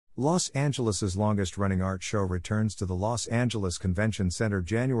Los Angeles' longest-running art show returns to the Los Angeles Convention Center.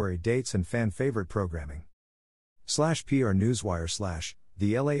 January dates and fan-favorite programming. /PR Newswire /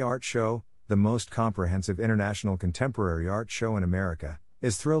 The LA Art Show, the most comprehensive international contemporary art show in America,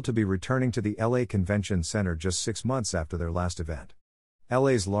 is thrilled to be returning to the LA Convention Center just 6 months after their last event.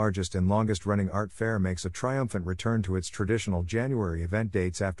 LA's largest and longest-running art fair makes a triumphant return to its traditional January event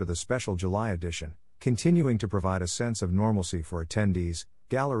dates after the special July edition, continuing to provide a sense of normalcy for attendees,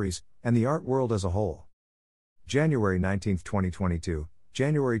 galleries, and the art world as a whole. January 19, 2022,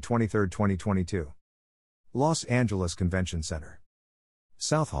 January 23, 2022. Los Angeles Convention Center.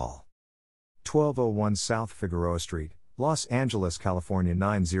 South Hall. 1201 South Figueroa Street, Los Angeles, California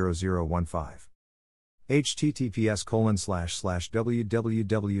 90015.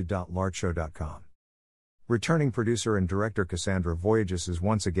 https://www.lartshow.com. Returning producer and director Cassandra Voyages is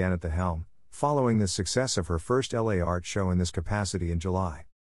once again at the helm, following the success of her first LA Art Show in this capacity in July.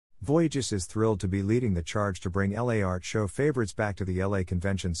 Voyages is thrilled to be leading the charge to bring LA Art Show favorites back to the LA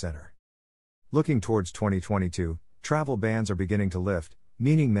Convention Center. Looking towards 2022, travel bans are beginning to lift,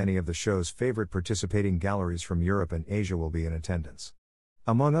 meaning many of the show's favorite participating galleries from Europe and Asia will be in attendance.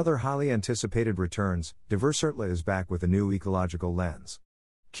 Among other highly anticipated returns, Diversartla is back with a new ecological lens.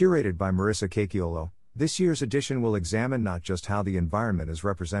 Curated by Marissa Cacchiolo, this year's edition will examine not just how the environment is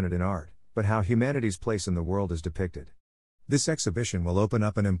represented in art, but how humanity's place in the world is depicted. This exhibition will open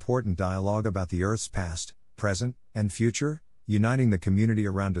up an important dialogue about the Earth's past, present, and future, uniting the community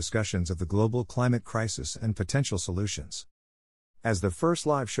around discussions of the global climate crisis and potential solutions. As the first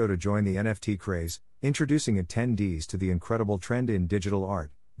live show to join the NFT craze, introducing attendees to the incredible trend in digital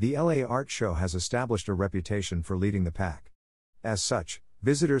art, the LA Art Show has established a reputation for leading the pack. As such,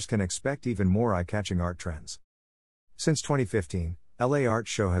 visitors can expect even more eye-catching art trends. Since 2015, LA Art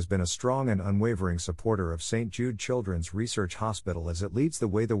Show has been a strong and unwavering supporter of St. Jude Children's Research Hospital as it leads the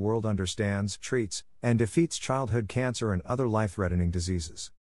way the world understands, treats, and defeats childhood cancer and other life-threatening diseases.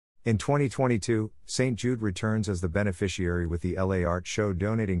 In 2022, St. Jude returns as the beneficiary with the LA Art Show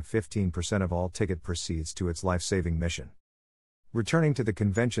donating 15% of all ticket proceeds to its life-saving mission. Returning to the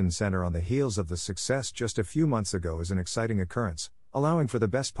convention center on the heels of the success just a few months ago is an exciting occurrence, allowing for the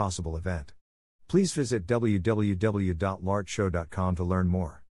best possible event. Please visit www.lartshow.com to learn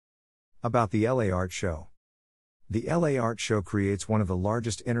more about the LA Art Show. The LA Art Show creates one of the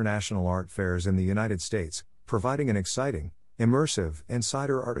largest international art fairs in the United States, providing an exciting, immersive,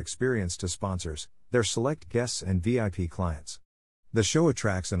 insider art experience to sponsors, their select guests and VIP clients. The show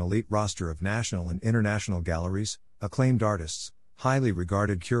attracts an elite roster of national and international galleries, acclaimed artists, highly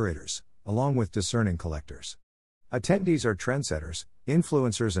regarded curators, along with discerning collectors. Attendees are trendsetters,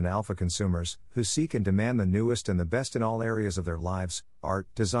 influencers and alpha consumers, who seek and demand the newest and the best in all areas of their lives, art,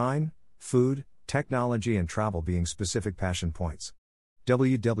 design, food, technology and travel being specific passion points.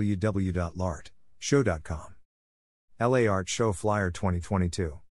 www.lartshow.com. LA Art Show Flyer 2022